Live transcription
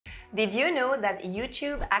Did you know that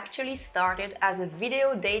YouTube actually started as a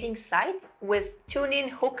video dating site with tune-in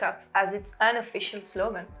hookup as its unofficial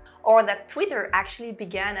slogan? Or that Twitter actually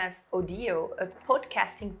began as Audio, a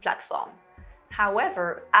podcasting platform?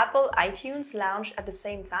 However, Apple iTunes launched at the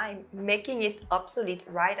same time, making it obsolete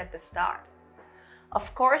right at the start.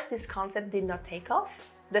 Of course, this concept did not take off.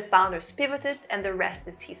 The founders pivoted and the rest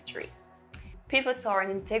is history. Pivots are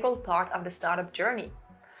an integral part of the startup journey.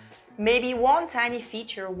 Maybe one tiny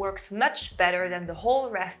feature works much better than the whole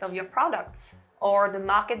rest of your products, or the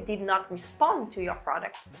market did not respond to your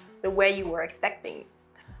products the way you were expecting.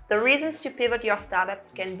 The reasons to pivot your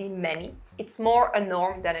startups can be many. It's more a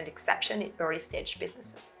norm than an exception in early stage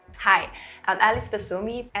businesses. Hi, I'm Alice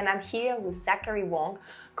Pasomi and I'm here with Zachary Wang,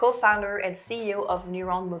 co-founder and CEO of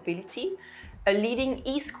Neuron Mobility, a leading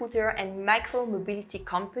e-scooter and micro-mobility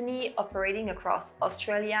company operating across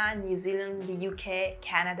Australia, New Zealand, the UK,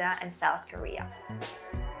 Canada, and South Korea.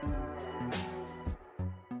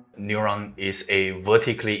 Neuron is a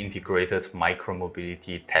vertically integrated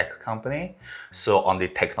micro-mobility tech company. So on the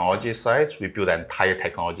technology side, we build an entire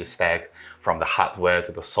technology stack from the hardware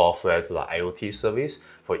to the software to the IoT service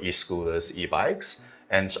for e-scooters, e-bikes.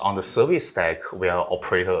 And on the service stack, we are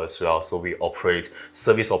operator as well. So we operate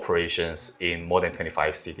service operations in more than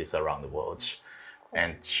 25 cities around the world.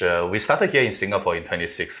 And we started here in Singapore in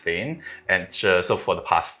 2016. And so for the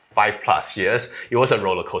past 5+ years, it was a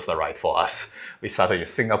roller coaster ride for us. We started in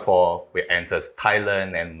Singapore, we entered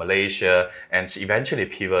Thailand and Malaysia, and eventually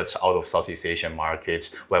pivoted out of Southeast Asian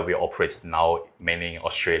markets where we operate now mainly in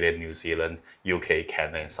Australia, New Zealand, UK,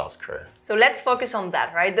 Canada, and South Korea. So let's focus on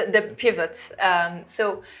that, right? The pivot.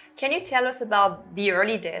 So can you tell us about the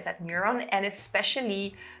early days at Neuron, and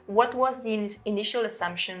especially what was the initial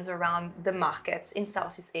assumptions around the markets in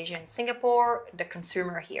Southeast Asia and Singapore, the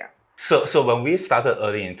consumer here? So when we started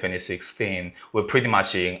early in 2016, we're pretty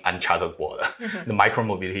much in uncharted water. The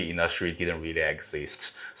micromobility industry didn't really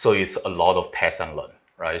exist. So it's a lot of test and learn,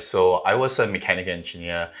 right? So I was a mechanical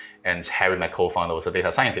engineer and Harry, my co-founder, was a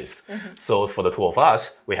data scientist. So for the two of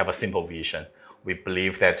us, we have a simple vision. We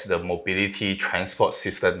believe that the mobility transport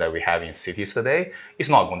system that we have in cities today is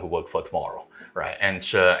not going to work for tomorrow, right?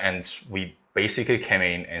 And we basically came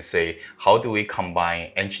in and say, how do we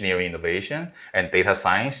combine engineering innovation and data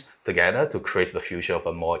science together to create the future of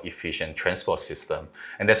a more efficient transport system?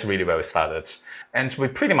 And that's really where we started. And we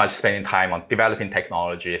pretty much spending time on developing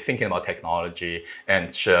technology, thinking about technology, and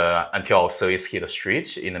until our service hit the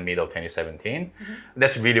street in the middle of 2017.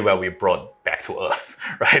 That's really where we brought back to earth,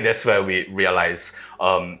 right? That's where we realized,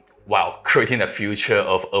 wow, creating a future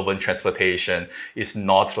of urban transportation is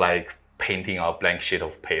not like painting a blank sheet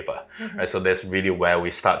of paper. Right? So that's really where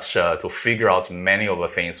we start to figure out many of the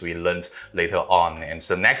things we learned later on. And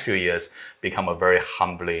so the next few years become a very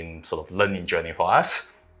humbling sort of learning journey for us.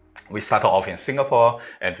 We started off in Singapore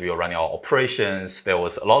and we were running our operations. There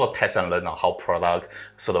was a lot of test and learn on how product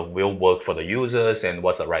sort of will work for the users and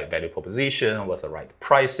what's the right value proposition, what's the right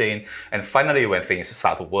pricing. And finally, when things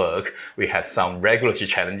start to work, we had some regulatory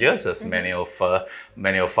challenges, as many of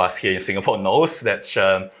us here in Singapore knows, that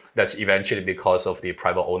eventually because of the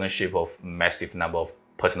private ownership of massive number of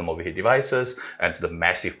personal mobility devices and the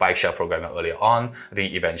massive bike share program earlier on, I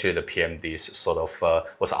think eventually the PMDs sort of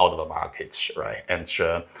was out of the market, right? And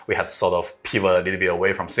we had to sort of pivot a little bit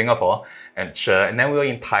away from Singapore. And then we were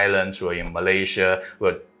in Thailand, we were in Malaysia,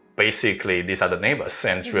 basically, these are the neighbors,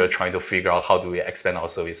 and we were trying to figure out how do we expand our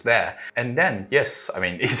service there. And then, yes, I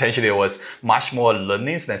mean, essentially it was much more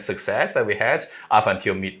learnings than success that we had up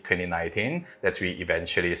until mid-2019 that we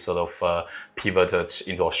eventually sort of pivoted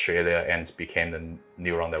into Australia and became the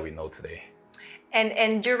Neuron that we know today.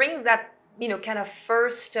 And during that, kind of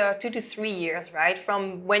first 2 to 3 years, right,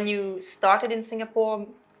 from when you started in Singapore,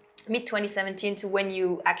 mid-2017 to when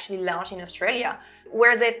you actually launched in Australia,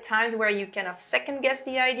 were there times where you kind of second-guessed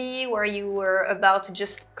the idea, where you were about to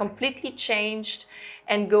just completely change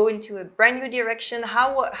and go into a brand new direction?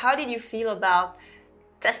 How did you feel about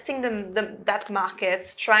testing that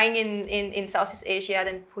market, trying in Southeast Asia,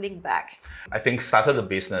 then pulling back? I think started the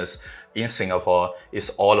business in Singapore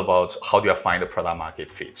is all about how do you find the product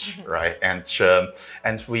market fit, right? And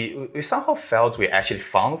we somehow felt we actually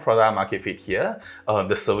found product market fit here.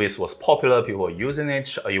 The service was popular, people were using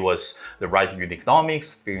it. It was the right unit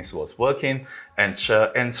economics, things was working.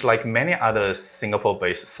 And like many other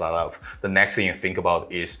Singapore-based startups, the next thing you think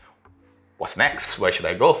about is, what's next? Where should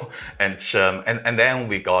I go? And then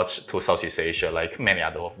we got to Southeast Asia, like many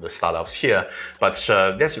other of the startups here. But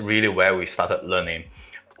that's really where we started learning.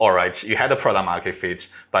 all right, you had a product market fit,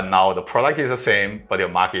 but now the product is the same, but your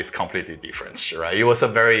market is completely different, right? It was a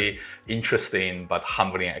very interesting but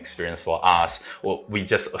humbling experience for us. Well, we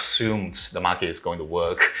just assumed the market is going to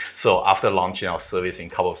work. So after launching our service in a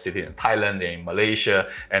couple of cities in Thailand and in Malaysia,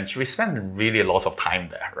 and we spent really lots of time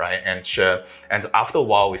there, right? And after a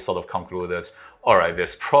while, we sort of concluded, all right,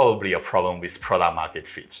 there's probably a problem with product market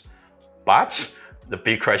fit. But the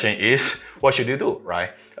big question is, what should you do,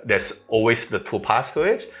 right? There's always the two paths to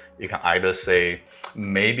it. You can either say,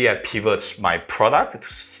 maybe I pivot my product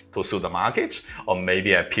to suit the market, or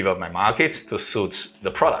maybe I pivot my market to suit the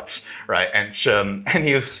product, right? And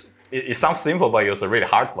it sounds simple, but it was a really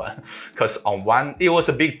hard one, because it was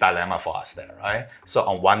a big dilemma for us there, right? So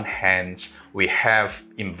on one hand, we have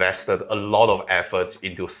invested a lot of effort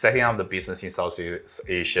into setting up the business in Southeast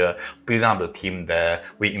Asia, building up the team there.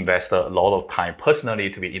 We invested a lot of time personally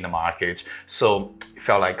to be in the market. So it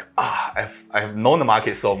felt like, I have known the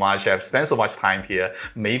market so much, I've spent so much time here,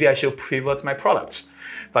 maybe I should pivot my product.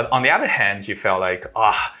 But on the other hand, you felt like,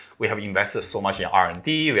 we have invested so much in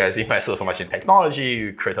R&D, we have invested so much in technology,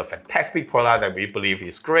 we create a fantastic product that we believe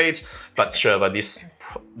is great, but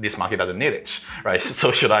this market doesn't need it, right?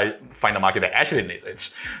 So should I find a market that actually needs it?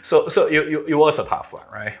 So it was a tough one,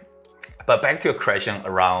 right? But back to your question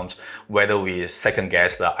around whether we second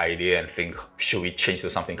guess the idea and think, should we change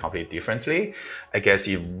to something completely differently? I guess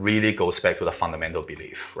it really goes back to the fundamental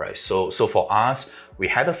belief, right? So for us, we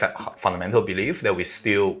had a fundamental belief that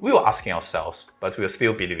we were asking ourselves, but we were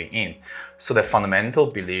still believing in. So the fundamental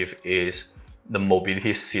belief is the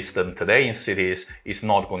mobility system today in cities is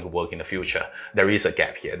not going to work in the future. There is a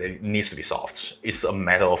gap here that needs to be solved. It's a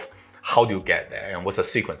matter of how do you get there and what's the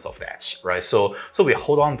sequence of that, right? So we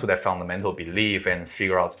hold on to that fundamental belief and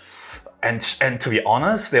figure out, and to be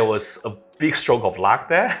honest, there was a big stroke of luck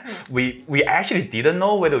there. We actually didn't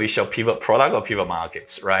know whether we should pivot product or pivot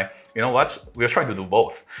markets, right? You know what? We were trying to do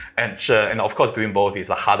both. And of course, doing both is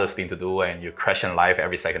the hardest thing to do, and you crash in life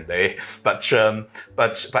every second day. But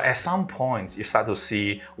at some point, you start to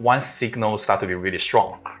see one signal start to be really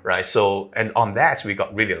strong, right? So, and on that, we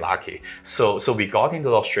got really lucky. So we got into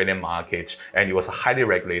the Australian market, and it was a highly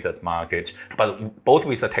regulated market, but both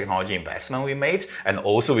with the technology investment we made and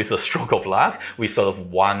also with the stroke of luck, we sort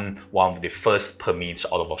of won one of the first permits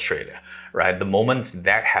out of Australia, right? The moment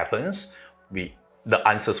that happens, the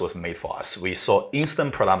answers was made for us. We saw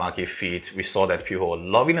instant product market fit. We saw that people were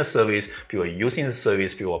loving the service, people were using the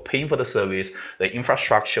service, people were paying for the service, the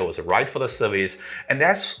infrastructure was right for the service. And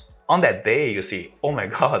that's on that day, you see, oh my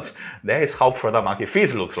God, that is how product market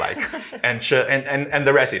fit looks like. and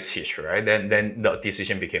the rest is history, right? Then the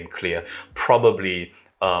decision became clear. Probably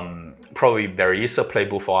there is a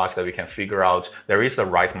playbook for us that we can figure out. There is the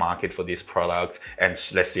right market for this product, and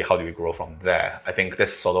let's see how do we grow from there. I think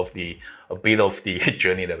that's sort of a bit of the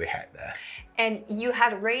journey that we had there. And you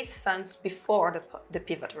had raised funds before the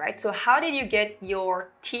pivot, right? So how did you get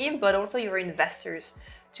your team, but also your investors,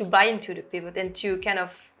 to buy into the pivot and to kind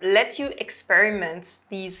of let you experiment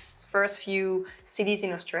these first few cities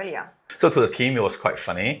in Australia? So to the team, it was quite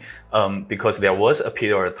funny because there was a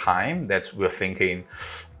period of time that we were thinking,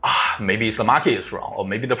 maybe it's the market is wrong, or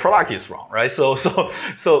maybe the product is wrong, right?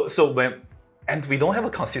 And we don't have a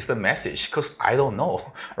consistent message because I don't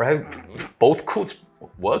know, right? Both could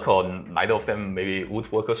work, or neither of them maybe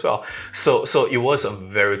would work as well. So it was a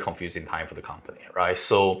very confusing time for the company, right?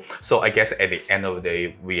 So I guess at the end of the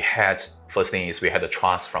day, first thing is we had the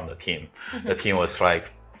trust from the team. Mm-hmm. The team was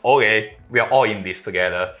like, okay, we are all in this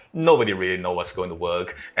together. Nobody really knows what's going to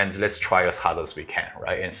work, and let's try as hard as we can,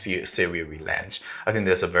 right? And see where we land. I think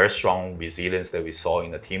there's a very strong resilience that we saw in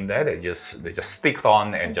the team there. They just stick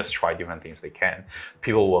on and just try different things they can.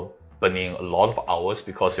 People were burning a lot of hours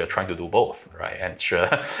because they're trying to do both, right? And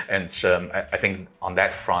I think on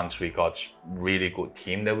that front, we got really good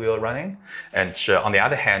team that we were running. And on the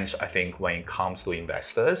other hand, I think when it comes to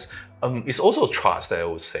investors, it's also trust, I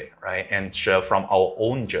would say, right? And from our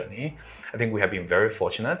own journey, I think we have been very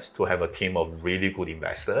fortunate to have a team of really good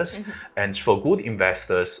investors. Mm-hmm. And for good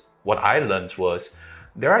investors, what I learned was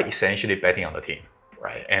they are essentially betting on the team,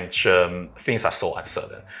 right? And things are so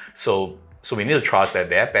uncertain. So we need to trust that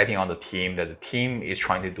they're betting on the team, that the team is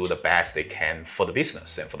trying to do the best they can for the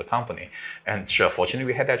business and for the company. And fortunately,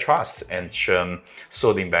 we had that trust. And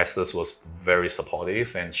so the investors was very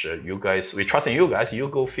supportive. And we trust in you guys. You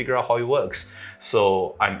go figure out how it works.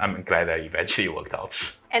 So I'm glad that eventually it worked out.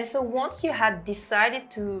 And so once you had decided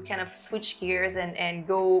to kind of switch gears and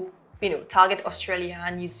go, target Australia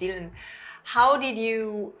and New Zealand, How did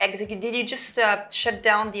you execute? Did you just shut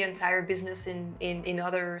down the entire business in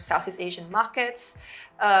other Southeast Asian markets?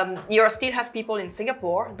 You still have people in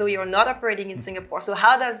Singapore, though you're not operating in Singapore. So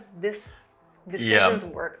how does this decisions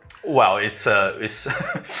work? Well, it's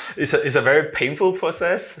a very painful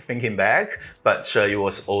process thinking back, but it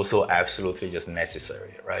was also absolutely just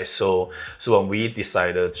necessary, right? So when we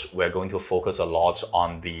decided we're going to focus a lot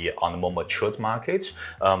on the more matured market,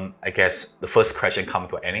 I guess the first question coming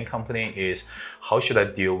to any company is, how should I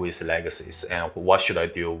deal with legacies and what should I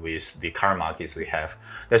do with the current markets we have?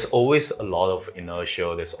 There's always a lot of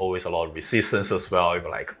inertia. There's always a lot of resistance as well. You're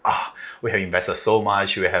like, we have invested so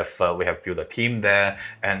much. We have built a team there,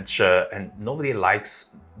 and nobody likes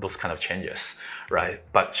those kind of changes, right?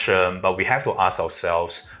 But we have to ask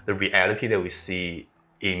ourselves the reality that we see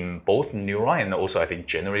in both Neuron and also I think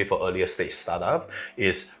generally for earlier stage startup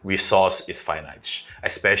is resource is finite,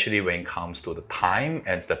 especially when it comes to the time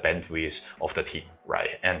and the bandwidth of the team,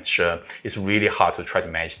 right? And it's really hard to try to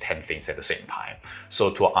manage 10 things at the same time.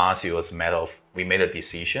 So to us, it was a matter of we made a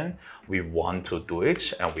decision, we want to do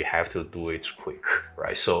it, and we have to do it quick,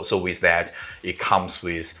 right? So with that, it comes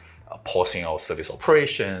with pausing our service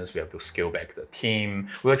operations. We have to scale back the team.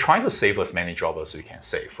 We are trying to save as many jobs as we can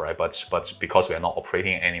save, right? But because we are not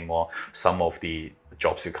operating anymore, some of the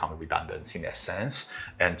jobs become redundant in that sense,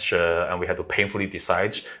 and we had to painfully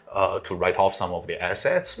decide to write off some of the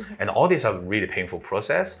assets. And all these are really painful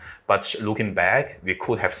process. But looking back, we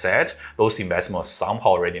could have said those investments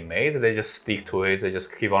somehow already made. They just stick to it. They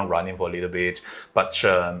just keep on running for a little bit. But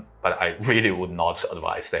I really would not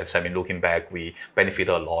advise that. I mean, looking back, we benefited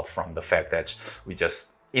a lot from the fact that we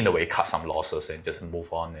just, in a way, cut some losses and just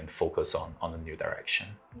move on and focus on a new direction.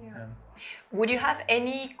 Yeah. Would you have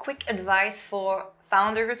any quick advice for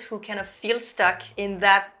founders who kind of feel stuck in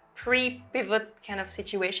that pre-pivot kind of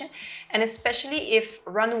situation, and especially if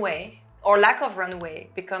runway or lack of runway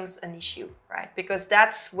becomes an issue, right? Because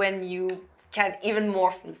that's when you can even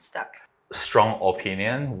more feel stuck. Strong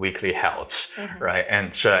opinion, weakly held, right?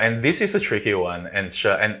 And this is a tricky one.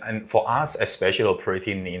 And for us, especially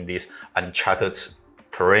operating in this uncharted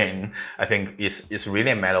terrain, I think it's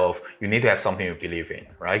really a matter of you need to have something you believe in,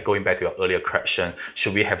 right? Going back to your earlier question,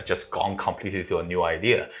 should we have just gone completely to a new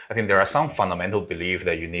idea? I think there are some fundamental beliefs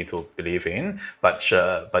that you need to believe in, but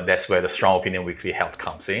that's where the strong opinion weakly held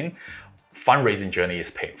comes in. Fundraising journey is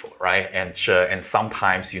painful, right? And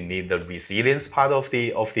sometimes you need the resilience part of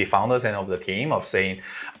the founders and of the team of saying,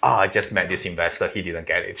 I just met this investor, he didn't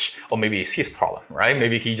get it, or maybe it's his problem, right?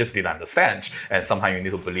 Maybe he just didn't understand. And sometimes you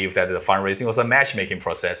need to believe that the fundraising was a matchmaking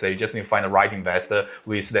process. That you just need to find the right investor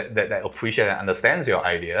with that appreciates and understands your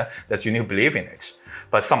idea. That you need to believe in it.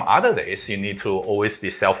 But some other days you need to always be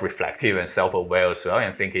self-reflective and self-aware as well,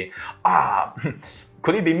 and thinking,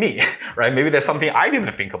 could it be me, right? Maybe there's something I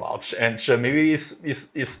didn't think about, and maybe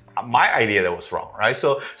it's my idea that was wrong, right?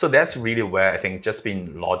 So that's really where I think just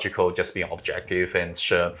being logical, just being objective, and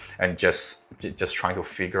just trying to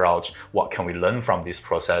figure out what can we learn from these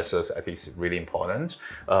processes, I think is really important.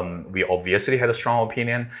 We obviously had a strong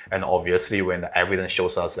opinion, and obviously when the evidence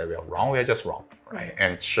shows us that we are wrong, we are just wrong, right?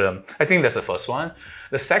 And I think that's the first one.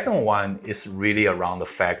 The second one is really around the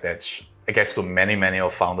fact that, I guess to many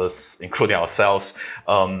of founders, including ourselves,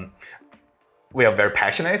 we are very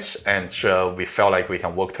passionate, and we felt like we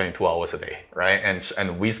can work 22 hours a day, right?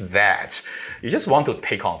 And with that, you just want to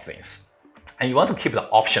take on things. And you want to keep the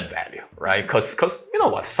option value, right? Because you know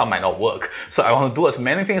what, some might not work. So I want to do as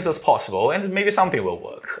many things as possible, and maybe something will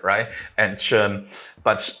work, right? And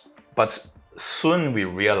but soon we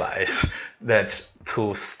realize that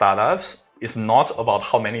to startups, it's not about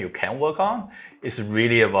how many you can work on. It's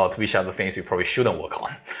really about which are the things you probably shouldn't work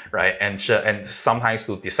on, right? And sometimes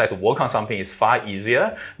to decide to work on something is far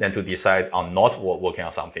easier than to decide on not working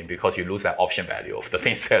on something, because you lose that option value of the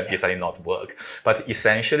things that deciding not to work. But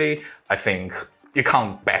essentially, I think you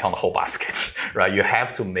can't bet on the whole basket, right? You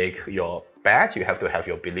have to make your bet, you have to have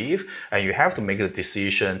your belief, and you have to make the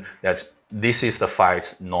decision that this is the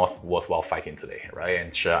fight not worthwhile fighting today, right?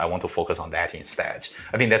 And I want to focus on that instead.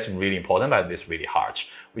 I think that's really important, but it's really hard.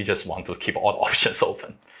 We just want to keep all the options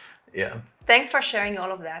open. Yeah. Thanks for sharing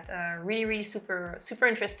all of that. Really super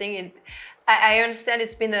interesting. And I understand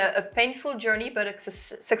it's been a painful journey, but a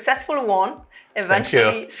successful one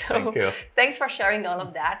eventually. Thank you. Thanks for sharing all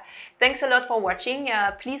of that. Thanks a lot for watching.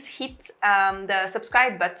 Please hit the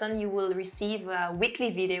subscribe button. You will receive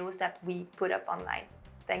weekly videos that we put up online.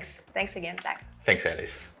 Thanks again, Zach. Thanks,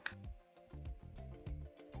 Alice.